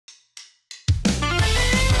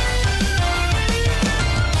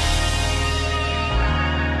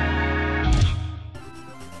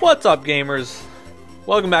What's up, gamers?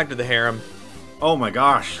 Welcome back to the Harem. Oh my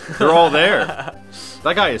gosh, they're all there.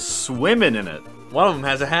 That guy is swimming in it. One of them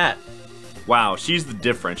has a hat. Wow, she's the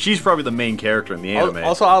difference. She's probably the main character in the anime.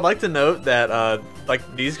 Also, I'd like to note that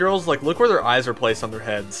like these girls, like look where their eyes are placed on their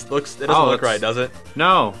heads. It doesn't look right, does it?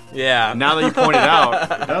 No. Yeah. Now that you point it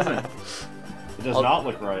out, it doesn't. It does not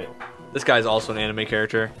look right. This guy's also an anime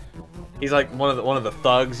character. He's like one of the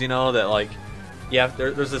thugs, you know, that like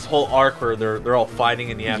there's this whole arc where they're all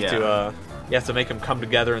fighting and you have to make them come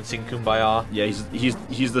together and sing Kumbaya. Yeah, he's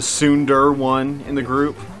the tsundere one in the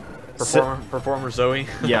group. Performer Zoe.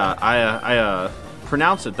 Yeah, I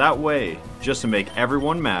pronounce it that way just to make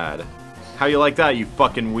everyone mad. How you like that, you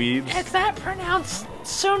fucking weebs? It's that pronounced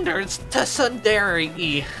tsundere. It's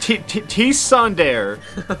tsundere. T-tsundere.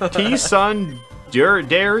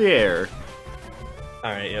 T-tsundere.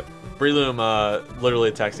 Alright, yep. Breloom literally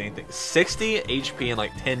attacks anything. 60 HP and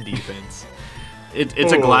like 10 defense.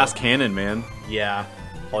 It's a glass cannon, man. Yeah.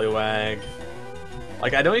 Poliwag.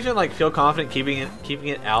 Like I don't even like feel confident keeping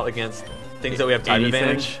it out against things that we have type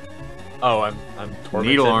advantage. Oh, I'm tormented.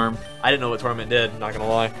 Needle arm. I didn't know what torment did, not gonna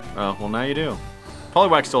lie. Oh, well now you do.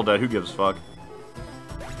 Poliwag's still dead, who gives a fuck?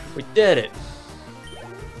 We did it.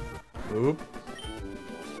 Oop.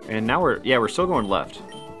 And now we're still going left.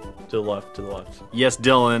 To the left, to the left. Yes,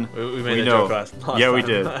 Dylan. We made a joke last yeah, time. we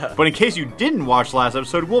did. But in case you didn't watch last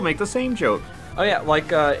episode, we'll make the same joke. Oh yeah,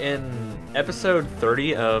 like in episode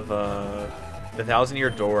 30 of The 1,000-Year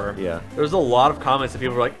Door, yeah, there was a lot of comments that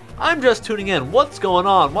people were like, I'm just tuning in. What's going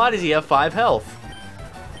on? Why does he have 5 health?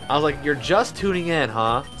 I was like, you're just tuning in,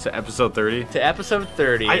 huh? To episode 30? To episode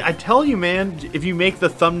 30. I tell you, man, if you make the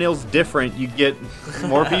thumbnails different, you get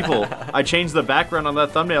more people. I changed the background on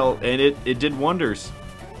that thumbnail, and it did wonders.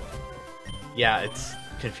 Yeah, it's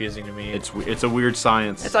confusing to me. It's a weird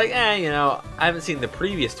science. It's like, you know, I haven't seen the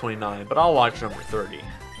previous 29, but I'll watch number 30.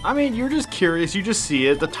 I mean, you're just curious. You just see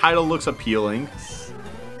it. The title looks appealing.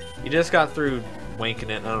 You just got through wanking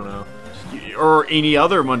it. I don't know. Or any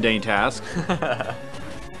other mundane task.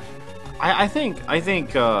 I think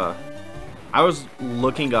I was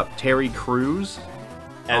looking up Terry Crews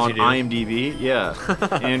on IMDb, yeah,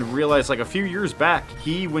 and realized like a few years back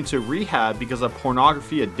he went to rehab because of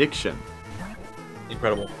pornography addiction.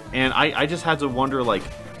 Incredible. And I just had to wonder, like,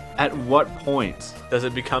 at what point does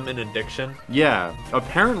it become an addiction? Yeah,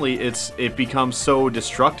 apparently it becomes so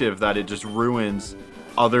destructive that it just ruins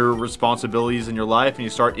other responsibilities in your life, and you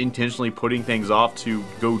start intentionally putting things off to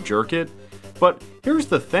go jerk it. But here's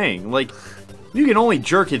the thing, like, you can only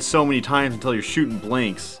jerk it so many times until you're shooting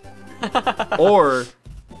blanks, or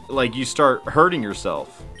like you start hurting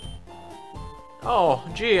yourself. Oh,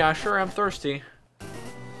 gee, I sure am thirsty.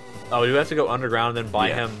 Oh, do we have to go underground and then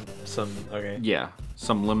buy him some? Okay. Yeah,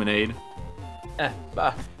 some lemonade.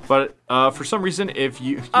 Bah. But for some reason, if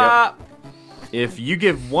you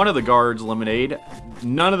give one of the guards lemonade,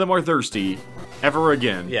 none of them are thirsty ever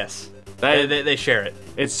again. Yes. They share it.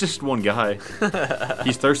 It's just one guy.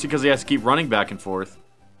 He's thirsty because he has to keep running back and forth.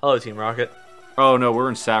 Hello, Team Rocket. Oh no, we're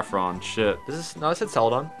in Saffron. Shit. No, I said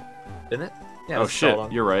Celadon, didn't it? Yeah. Oh shit,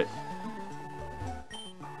 Celadon. You're right.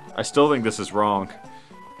 I still think this is wrong.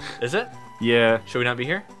 Is it? Yeah. Should we not be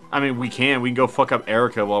here? I mean, we can. We can go fuck up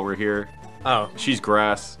Erica while we're here. Oh. She's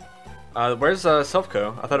grass. Where's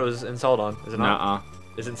Selfco? I thought it was in Celadon. Is it not? Nuh-uh.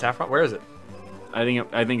 Is it in Saffron? Where is it? I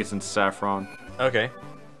think it's in Saffron. Okay.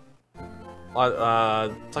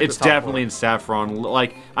 It's definitely in Saffron.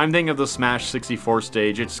 Like, I'm thinking of the Smash 64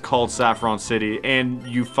 stage. It's called Saffron City, and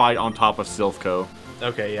you fight on top of Silphco.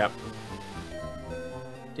 Okay, yep.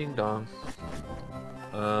 Ding dong.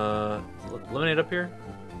 Lemonade up here?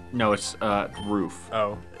 No, it's roof.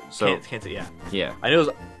 Oh, so can't see. Yeah. Yeah. I knew it was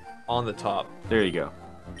on the top. There you go.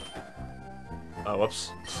 Oh,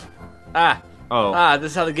 whoops. Ah. Oh. Ah,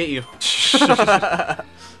 this is how they get you.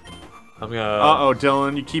 I'm gonna. Uh-oh,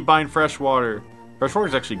 Dylan, you keep buying fresh water. Fresh water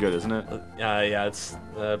is actually good, isn't it? Yeah, it's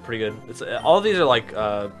pretty good. It's all of these are like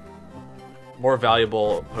more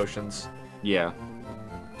valuable potions. Yeah.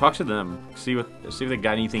 Talk to them. See if they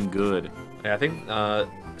got anything good. Yeah, I think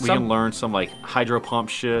we can learn some like hydro pump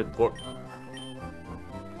shit.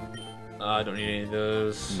 I don't need any of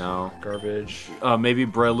those. No. Garbage. Maybe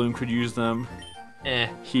Breloom could use them.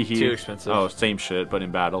 Too expensive. Oh, same shit, but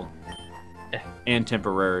in battle. And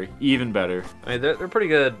temporary. Even better. I mean, they're pretty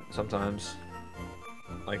good sometimes.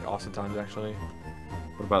 Like, oftentimes, actually.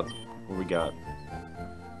 What about what we got?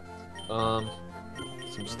 Some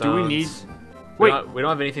stones. Do we need... Wait. We don't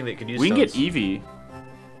have anything that could use We can stones. get Eevee.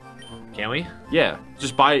 Can we? Yeah.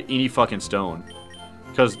 Just buy any fucking stone.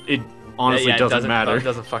 Because it honestly doesn't matter. It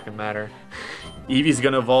doesn't fucking matter. Eevee's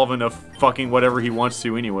gonna evolve into fucking whatever he wants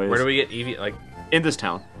to anyways. Where do we get Eevee? Like, In this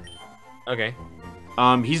town. Okay.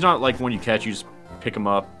 He's not like one you catch, you just pick him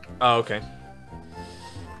up. Oh, okay.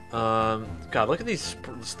 God, look at the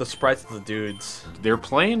sprites of the dudes. They're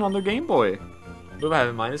playing on their Game Boy. Move I have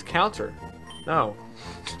in mind is counter. No.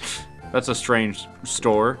 That's a strange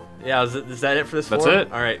store. Yeah, is that it for this That's floor?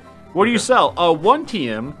 it. All right. What do you sell? 1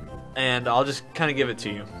 TM. And I'll just kind of give it to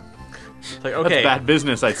you. It's like, okay. That's bad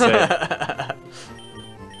business, I'd say.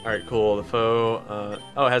 All right, cool. The foe.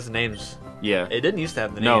 Oh, it has names. Yeah. It didn't used to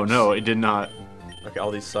have the names. No, it did not. Okay,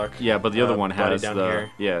 all these suck. Yeah, but the other one has down the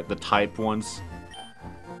here. the type ones.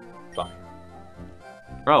 Fuck.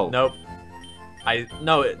 Oh. Nope.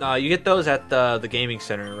 No, you get those at the gaming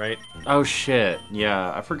center, right? Oh shit.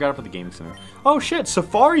 Yeah, I forgot about the gaming center. Oh shit,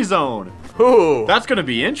 Safari Zone. Ooh. That's gonna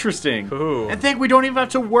be interesting. Ooh. And think we don't even have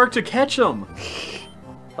to work to catch them.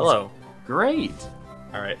 Hello. That's great.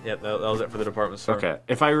 All right. Yeah, that was it for the department store. Okay.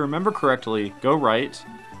 If I remember correctly, go right,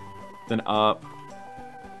 then up.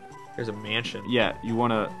 Here's a mansion. Yeah, you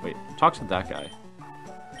wanna wait. Talk to that guy.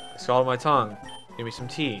 Scalded my tongue. Give me some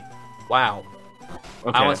tea. Wow.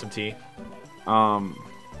 Okay. I want some tea.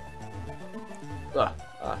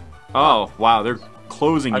 Oh wow, they're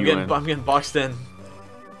closing you in. I'm getting boxed in.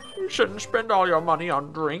 You shouldn't spend all your money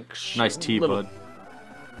on drinks. Nice tea, bud.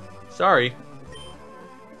 Sorry.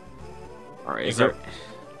 All right,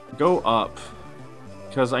 go up,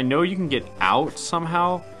 because I know you can get out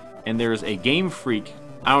somehow, and there's a Game Freak.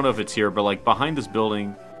 I don't know if it's here, but like behind this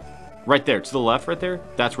building, right there, to the left, right there.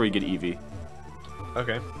 That's where you get Eevee.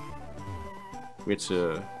 Okay. We have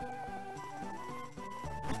to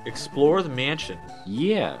explore the mansion.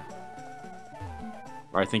 Yeah.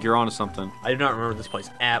 All right, I think you're onto something. I do not remember this place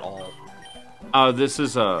at all. This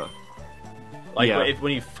is like yeah.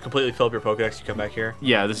 when you completely fill up your Pokedex, you come back here.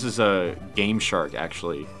 Yeah, this is a Game Shark.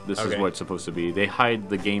 Actually, this is Okay. what it's supposed to be. They hide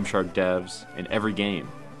the Game Shark devs in every game.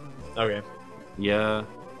 Okay. Yeah.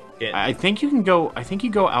 Yeah. I think you can go. I think you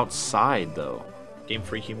go outside though. Game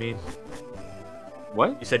Freak, you mean?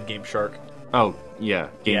 What? You said Game Shark. Oh yeah,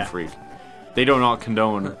 Game Yeah. Freak. They do not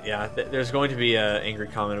condone. Yeah, there's going to be an angry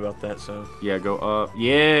comment about that. So. Yeah, go up.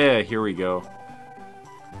 Yeah, here we go.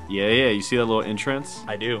 Yeah, you see that little entrance?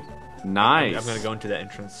 I do. Nice. I'm gonna go into that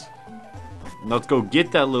entrance. Let's go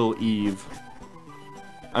get that little Eve.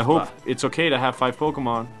 I hope it's okay to have 5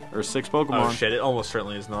 Pokemon or 6 Pokemon. Oh shit! It almost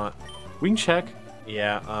certainly is not. We can check.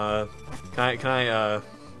 Yeah. Can I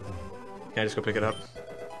just go pick it up?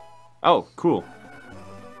 Oh, cool.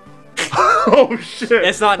 Oh shit!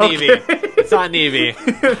 It's not Neevee. Okay. It's not Neevee.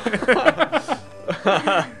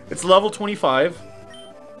 It's level 25.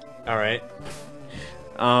 All right.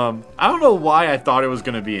 I don't know why I thought it was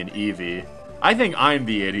gonna be an Eevee. I think I'm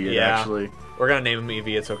the idiot, Yeah. actually. We're gonna name him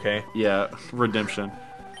Eevee. It's okay. Yeah, redemption.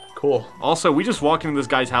 Cool. Also, we just walked into this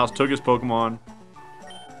guy's house, took his Pokemon.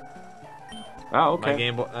 Oh, okay. My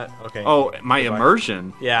Game Boy. Okay. Oh, my Goodbye.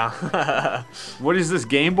 immersion. Yeah. What is this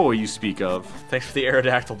Game Boy you speak of? Thanks for the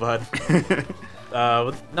Aerodactyl,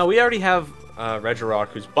 bud. No, we already have Regirock,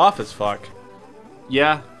 who's buff as fuck.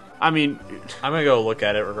 Yeah, I mean, I'm gonna go look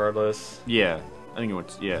at it regardless. yeah. I think it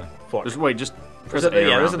went. Yeah. Fuck. Wait, just press There's A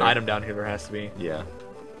yeah, there's around an there. item down here. There has to be. Yeah.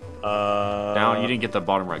 Down. You didn't get the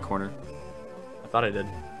bottom right corner. I thought I did.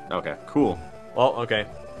 Okay. Cool. Well, okay.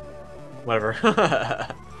 Whatever.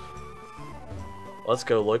 Let's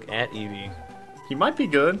go look at Eevee. He might be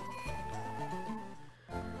good.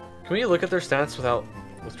 Can we look at their stats without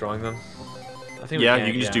withdrawing them? I think Yeah, we can,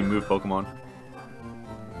 you can just do move Pokemon.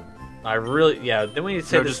 Yeah, then we need to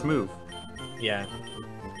say No, this. just move. Yeah.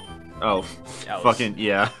 Oh, That was- fucking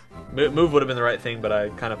yeah. Move would have been the right thing, but I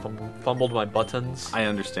kind of fumbled my buttons. I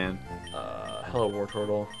understand. Hello,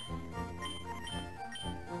 Wartortle.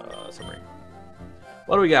 Summary.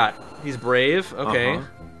 What do we got? He's brave. Okay.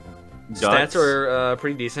 Guts. Stats are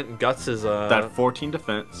pretty decent. Guts is that 14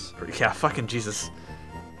 defense. yeah, fucking Jesus.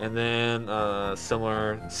 And then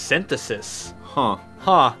similar synthesis. Huh.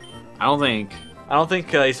 Huh. I don't think. I don't think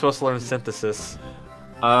he's supposed to learn synthesis.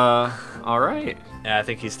 All right. Yeah, I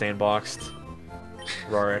think he's staying boxed.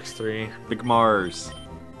 RAR X3. Big Mars.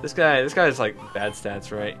 This guy's like bad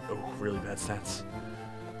stats, right? Oh, really bad stats.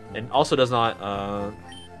 And also does not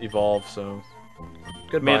evolve, so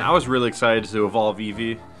goodbye. Man, I was really excited to evolve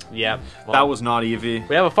Eevee. Yeah. Well, That was not Eevee.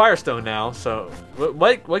 we have a Firestone now, so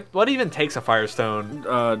what even takes a Firestone?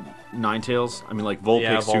 Ninetales. I mean, like Vulpix,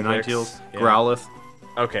 Yeah, 2 Vulpix, Ninetales. yeah. Growlithe.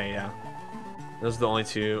 Okay, yeah. Those are the only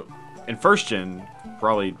two. In first gen,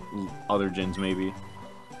 probably other gens maybe.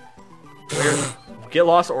 Get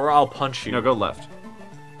lost or I'll punch you. No, go left.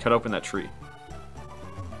 Cut open that tree.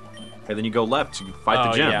 And then you go left to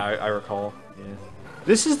fight the gym. Yeah, I recall. Yeah.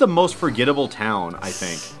 This is the most forgettable town, I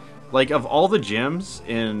think. Like, of all the gyms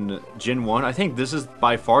in Gen 1, I think this is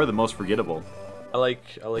by far the most forgettable. I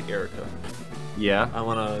like Erica. Yeah. I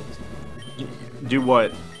wanna Do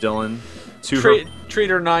what, Dylan? treat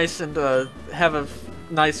her nice and have a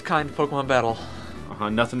nice, kind Pokemon battle.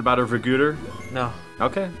 Nothing about her Vrigooter? No.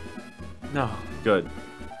 Okay. No. Good.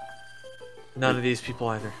 None of these people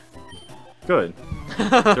either. Good.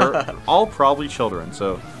 They're all probably children,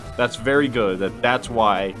 so that's very good. That's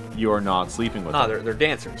why you are not sleeping with them. No, they're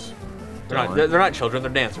dancers. They're not children.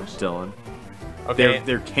 They're dancers. Dylan. Okay.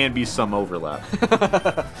 There can be some overlap.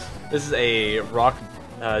 This is a rock.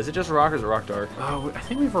 Is it just rock or is it rock dark? Oh, I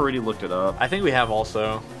think we've already looked it up. I think we have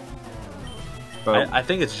also. But I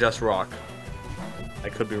think it's just rock. I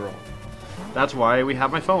could be wrong. that's why we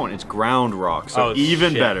have my phone. It's ground rock, so Oh,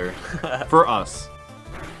 even shit. better for us.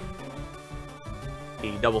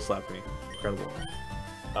 He double slapped me. Incredible.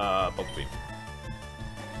 Bubble beam.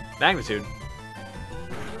 Magnitude.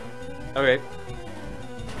 Okay.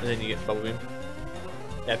 And then you get bubble beam.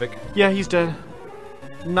 Epic. Yeah, he's dead.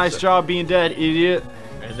 Nice job being dead, idiot.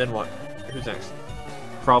 And then what? Who's next?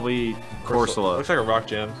 Probably Corsola. Looks like a rock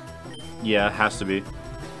gem. Yeah, has to be.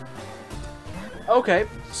 Okay.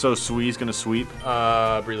 So Sui's gonna sweep.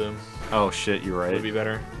 Breloom Oh shit, you're would right. be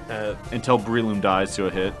better. Until Breloom dies to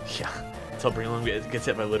a hit. Yeah. Until Breloom gets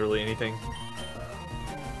hit by literally anything.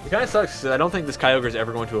 It kind of sucks because I don't think this Kyogre is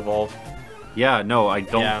ever going to evolve. Yeah, no, I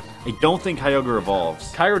don't. Yeah. I don't think Kyogre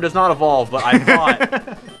evolves. Kyogre does not evolve, but I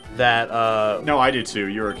thought that No, I do too.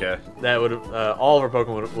 You're okay. that would all of our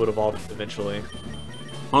Pokemon would evolve eventually.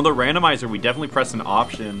 On the randomizer, we definitely pressed an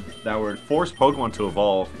option that would force Pokemon to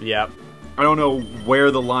evolve. Yeah. I don't know where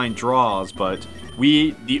the line draws, but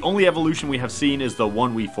the only evolution we have seen is the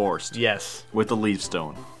one we forced. Yes. With the Leaf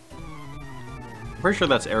Stone. Pretty sure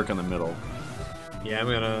that's Eric in the middle. Yeah,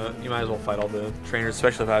 you might as well fight all the trainers,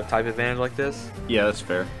 especially if I have type advantage like this. Yeah, that's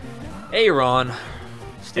fair. Aaron.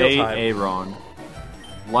 Steel type. Aaron.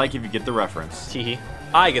 Like if you get the reference. Teehee.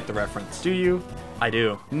 I get the reference. Do you? I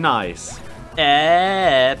do. Nice.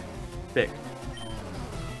 Epic.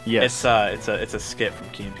 Yes. It's a skit from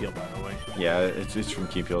Key and Peele, by the way. Yeah, it's from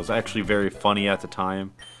Key and Peele. It's actually very funny at the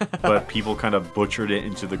time, but people kind of butchered it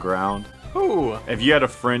into the ground. Ooh. If you had a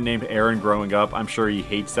friend named Aaron growing up, I'm sure he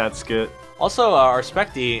hates that skit. Also, our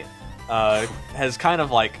Specty has kind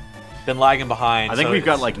of like been lagging behind. I think so we've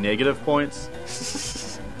got like negative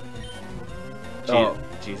points. Oh.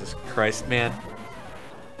 Jesus Christ, man.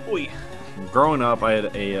 Oy. Growing up, I had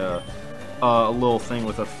a little thing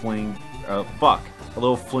with a fling. A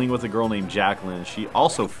little fling with a girl named Jacqueline. She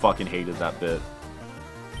also fucking hated that bit.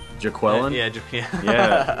 Jaqueline? Yeah.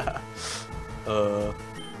 Yeah.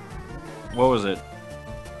 What was it?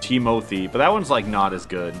 Timothy, but that one's like not as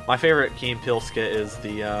good. My favorite Key and Peele skit is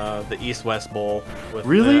the East-West Bowl. With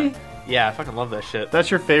Really? Yeah, I fucking love that shit. That's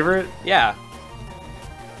your favorite? Yeah,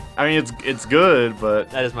 I mean, it's good, but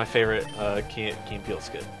that is my favorite Key and Peele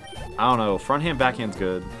skit. I don't know. Front hand, backhand's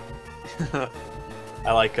good.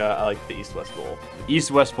 I like the East-West Bowl.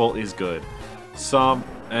 East-West Bolt is good. Some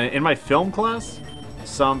in my film class,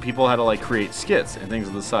 some people had to like create skits and things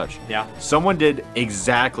of the such. Yeah. Someone did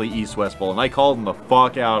exactly East-West Bowl, and I called them the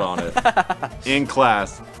fuck out on it in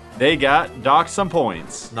class. They got docked some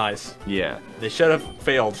points. Nice. Yeah. They should have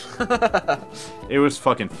failed. It was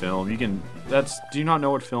fucking film. Do you not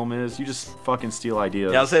know what film is? You just fucking steal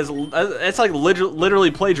ideas. Yeah, it's like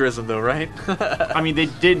literally plagiarism, though, right? I mean, they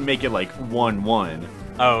didn't make it like 1-1.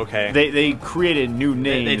 Oh, okay. They created new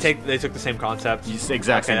names. They took the same concept.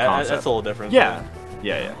 Exact same concept. That's a little different. Yeah.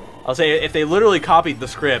 Yeah. I'll say if they literally copied the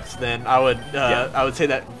scripts, then I would say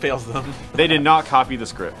that fails them. They did not copy the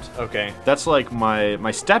script. Okay. That's like my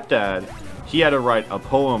stepdad. He had to write a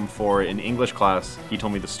poem for an English class. He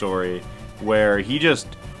told me the story where he just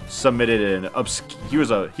submitted he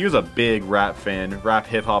was a big rap fan, rap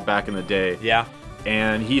hip hop back in the day. Yeah.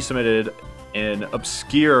 And he submitted an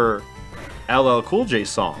obscure LL Cool J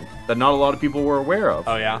song that not a lot of people were aware of.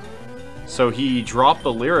 Oh yeah. So he dropped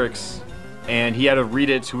the lyrics and he had to read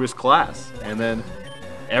it to his class. And then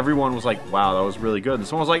everyone was like, wow, that was really good. And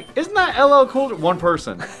someone was like, isn't that LL Cool J? One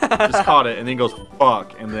person just caught it and then goes,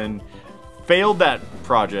 fuck. And then failed that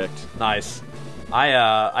project. Nice.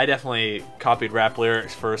 I definitely copied rap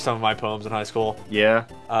lyrics for some of my poems in high school. Yeah.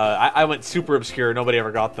 I went super obscure. Nobody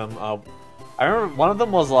ever got them. I remember one of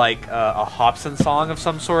them was like a Hobson song of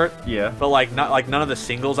some sort. Yeah. But not none of the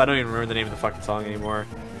singles. I don't even remember the name of the fucking song anymore.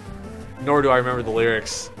 Nor do I remember the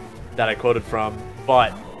lyrics that I quoted from.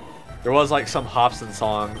 But there was like some Hobson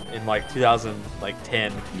song in like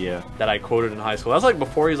 2010. Yeah. That I quoted in high school. That was like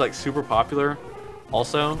before he was like super popular.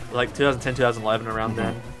 Also, like 2010, 2011, around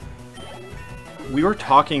then. We were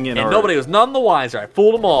talking in and our... nobody was none the wiser. I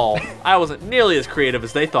fooled them all. I wasn't nearly as creative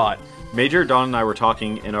as they thought. Major, Don, and I were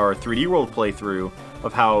talking in our 3D World playthrough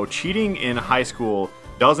of how cheating in high school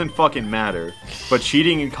doesn't fucking matter, but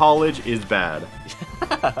cheating in college is bad.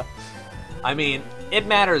 I mean, it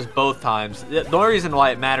matters both times. The only reason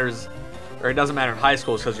why it matters, or it doesn't matter in high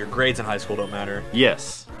school, is because your grades in high school don't matter.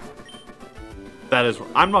 Yes. That is...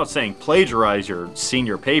 I'm not saying plagiarize your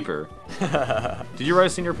senior paper. Did you write a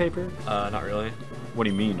senior paper? Not really. What do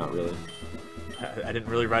you mean, not really? I didn't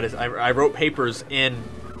really write it. I wrote papers in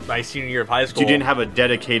my senior year of high school. You didn't have a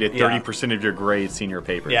dedicated 30% of your grade senior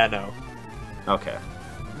paper? Yeah, no. Okay.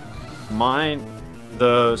 Mine,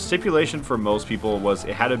 the stipulation for most people was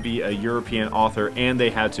it had to be a European author and they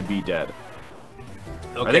had to be dead.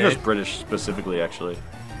 Okay. I think it was British specifically, actually.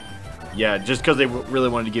 Yeah, just because they really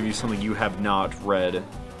wanted to give you something you have not read.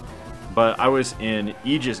 But I was in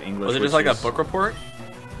Aegis English. Was it just like a book report?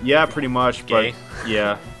 Yeah, pretty much. Gay. But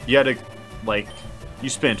yeah, you had to, like, you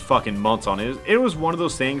spent fucking months on it. It was one of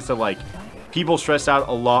those things that, like, people stressed out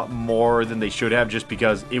a lot more than they should have just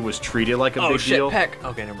because it was treated like a big deal. Oh shit, Peck.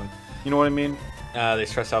 Okay, never mind. You know what I mean? They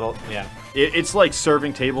stressed out. Yeah. It's like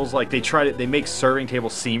serving tables. Like they make serving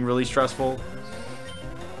tables seem really stressful.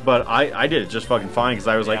 But I did it just fucking fine because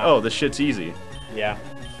I was like, oh, this shit's easy. Yeah.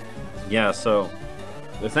 Yeah. So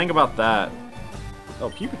the thing about that, oh,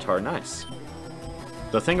 pupitar, nice.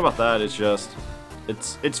 The thing about that is just,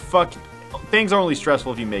 it's fuck. Things are only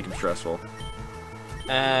stressful if you make them stressful.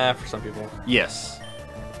 For some people. Yes.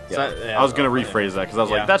 So, yeah. I was gonna rephrase that because I was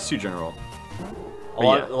like, that's too general. A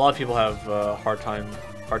lot of people have hard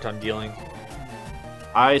time dealing.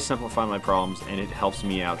 I simplify my problems and it helps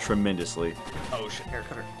me out tremendously. Oh shit, hair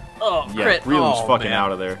cutter. Oh, yeah, crit. Breland's oh, fucking man.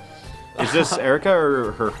 out of there. Is this Erica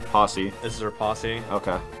or her posse? This is her posse.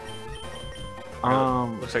 Okay.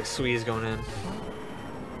 Looks like Swee's going in.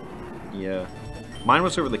 Yeah. Mine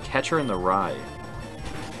was over the Catcher in the Rye.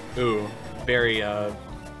 Ooh, very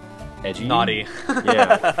edgy, naughty.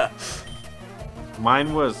 Yeah.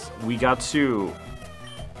 Mine was, we got to,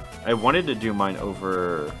 I wanted to do mine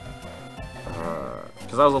over,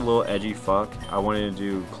 because I was a little edgy fuck. I wanted to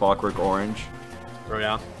do Clockwork Orange. Oh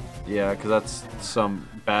yeah? Yeah, because that's some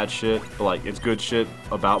bad shit, but like, it's good shit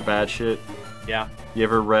about bad shit. Yeah. You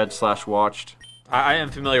ever read / watched? I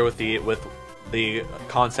am familiar with the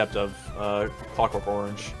concept of Clockwork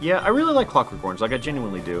Orange. Yeah, I really like Clockwork Orange, like I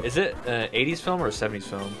genuinely do. Is it an 80s film or a 70s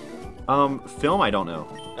film? Film, I don't know.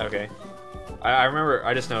 Okay. I remember,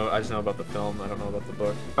 I just know about the film, I don't know about the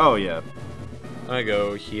book. Oh, yeah. I'm gonna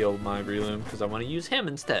go heal my Breloom, because I want to use him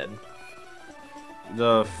instead.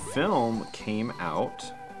 The film came out,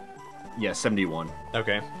 yeah, 71.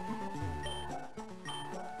 Okay.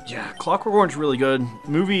 Yeah, Clockwork Orange really good.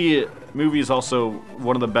 Movie is also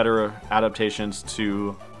one of the better adaptations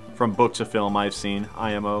from book to film I've seen.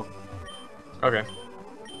 IMO. Okay.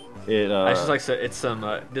 I just like it's some.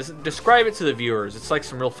 Describe it to the viewers. It's like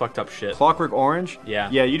some real fucked up shit. Clockwork Orange. Yeah.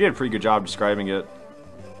 Yeah, you did a pretty good job describing it.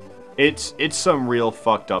 It's some real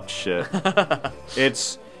fucked up shit.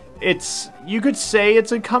 It's you could say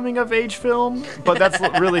it's a coming of age film, but that's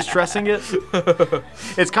really stressing it.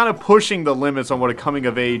 It's kind of pushing the limits on what a coming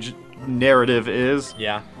of age narrative is.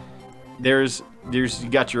 Yeah. You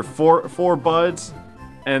got your four buds,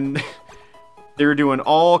 and they're doing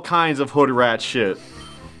all kinds of hood rat shit.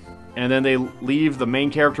 And then they leave the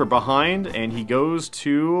main character behind, and he goes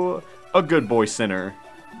to a good boy center.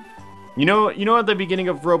 You know at the beginning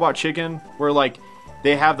of Robot Chicken, where like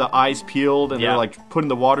they have the eyes peeled and they're like putting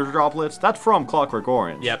the water droplets? That's from Clockwork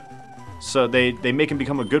Orange. Yep. So they make him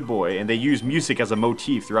become a good boy, and they use music as a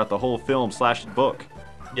motif throughout the whole film / book.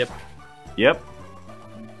 Yep. Yep.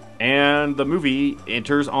 And the movie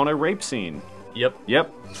enters on a rape scene. Yep.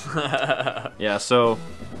 Yep. Yeah, so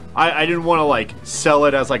I didn't want to like sell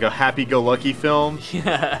it as like a happy-go-lucky film.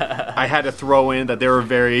 Yeah. I had to throw in that there were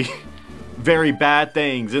very, very bad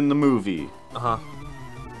things in the movie. Uh-huh.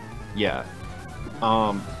 Yeah.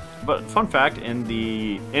 But fun fact, in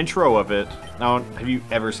the intro of it, now, have you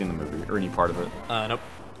ever seen the movie or any part of it? Nope.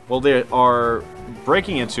 Well, they are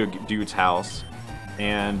breaking into a dude's house,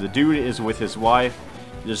 and the dude is with his wife.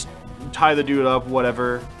 Just tie the dude up,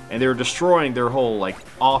 whatever. And they're destroying their whole like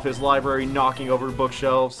office library, knocking over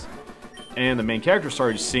bookshelves. And the main character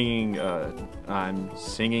started singing, I'm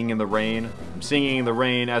singing in the rain. I'm singing in the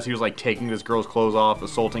rain as he was like taking this girl's clothes off,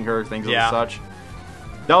 assaulting her, things of such.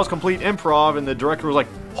 That was complete improv, and the director was like,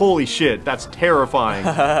 holy shit, that's terrifying.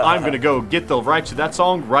 I'm gonna go get the rights to that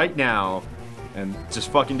song right now. And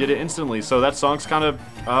just fucking did it instantly. So that song's kind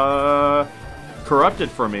of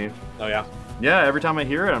corrupted for me. Oh yeah. Yeah, every time I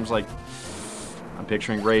hear it, I'm just like, I'm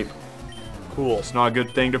picturing rape. Cool. It's not a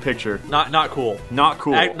good thing to picture. Not cool. Not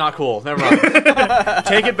cool. Not cool. Never mind.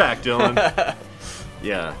 Take it back, Dylan.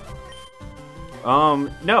 Yeah.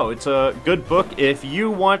 No, it's a good book. If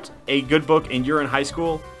you want a good book and you're in high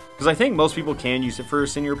school, because I think most people can use it for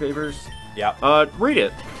senior papers. Yeah. Read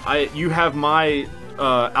it. You have my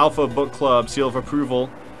Alpha Book Club seal of approval.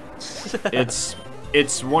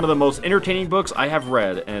 It's one of the most entertaining books I have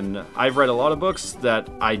read, and I've read a lot of books that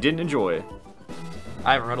I didn't enjoy.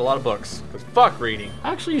 I haven't read a lot of books, because fuck reading.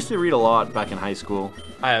 I actually used to read a lot back in high school.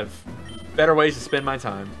 I have better ways to spend my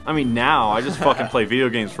time. I mean, now I just fucking play video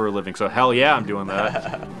games for a living, so hell yeah, I'm doing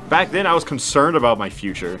that. Back then, I was concerned about my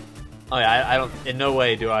future. Oh yeah, I don't. In no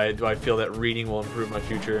way do I feel that reading will improve my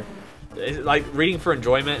future. Like reading for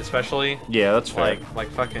enjoyment, especially. Yeah, that's fair. Like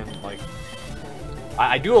fucking like.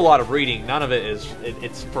 I do a lot of reading. None of it is.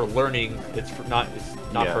 It's for learning. It's not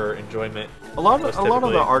Yeah. for enjoyment. A lot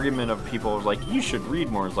of the argument of people is like, you should read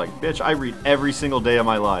more. It's like, bitch, I read every single day of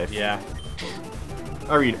my life. Yeah.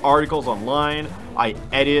 I read articles online. I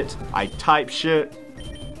edit. I type shit.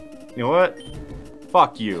 You know what?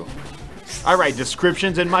 Fuck you. I write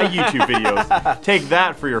descriptions in my YouTube videos. Take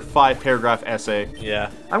that for your 5-paragraph essay. Yeah.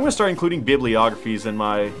 I'm gonna start including bibliographies in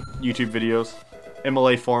my YouTube videos.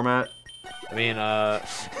 MLA format. I mean,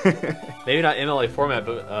 maybe not MLA format,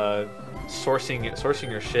 but sourcing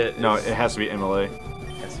your shit. No, it has to be MLA.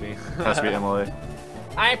 Has to be. It has to be MLA.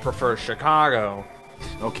 I prefer Chicago.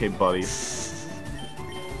 Okay, buddy.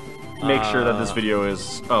 Make sure that this video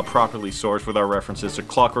is properly sourced with our references to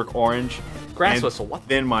Clockwork Orange. Grass and whistle. What?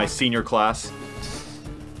 Then my senior class.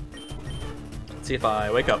 Let's see if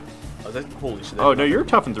I wake up. Oh, holy shit. Oh no, you're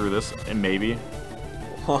toughing through this, and maybe.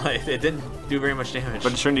 Well, it didn't do very much damage.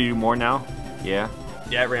 But shouldn't you do more now? Yeah.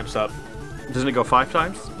 Yeah, it ramps up. Doesn't it go 5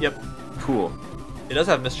 times? Yep. Cool. It does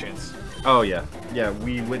have mischance. Oh yeah. Yeah,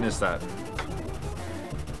 we witnessed that.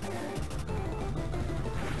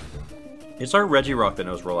 It's our Reggie Rock that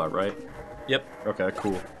knows rollout, right? Yep. Okay,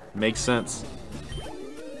 cool. Makes sense.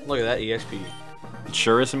 Look at that EXP. It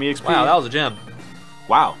sure is some EXP. Wow, that was a gem.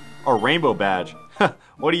 Wow. A rainbow badge.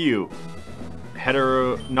 What are you?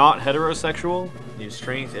 Not heterosexual? Use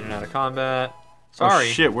strength in and out of combat. Sorry. Oh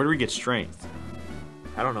shit, where do we get strength?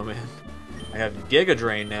 I don't know, man. I have Giga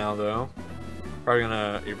Drain now, though. Probably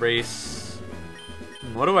gonna erase.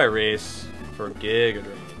 What do I erase for Giga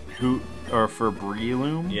Drain? Or for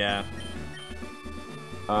Breloom? Yeah.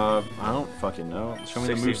 I don't fucking know. Show me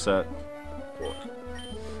the 60. moveset.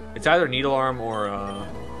 It's either Needle Arm or I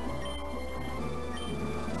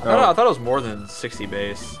thought it was more than 60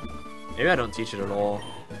 base. Maybe I don't teach it at all.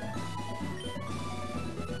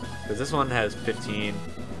 Because this one has 15.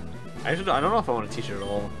 I don't know if I want to teach it at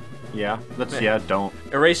all. Yeah, that's Man. yeah. Don't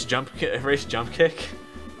Erase jump kick,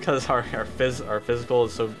 because our physical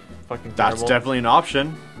is so fucking terrible. That's definitely an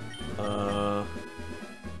option. Uh,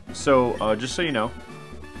 So just so you know,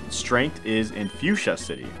 strength is in Fuchsia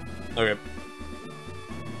City. Okay.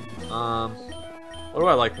 What do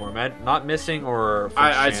I like more? Not missing or?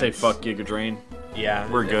 I'd say fuck Giga Drain. Yeah,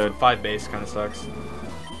 we're good. 5 base kind of sucks.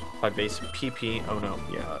 5 base PP. Oh no.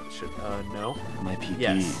 Yeah. No. My PP.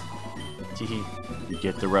 Yes. Teehee. You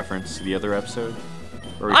get the reference to the other episode?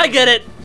 Or I get it.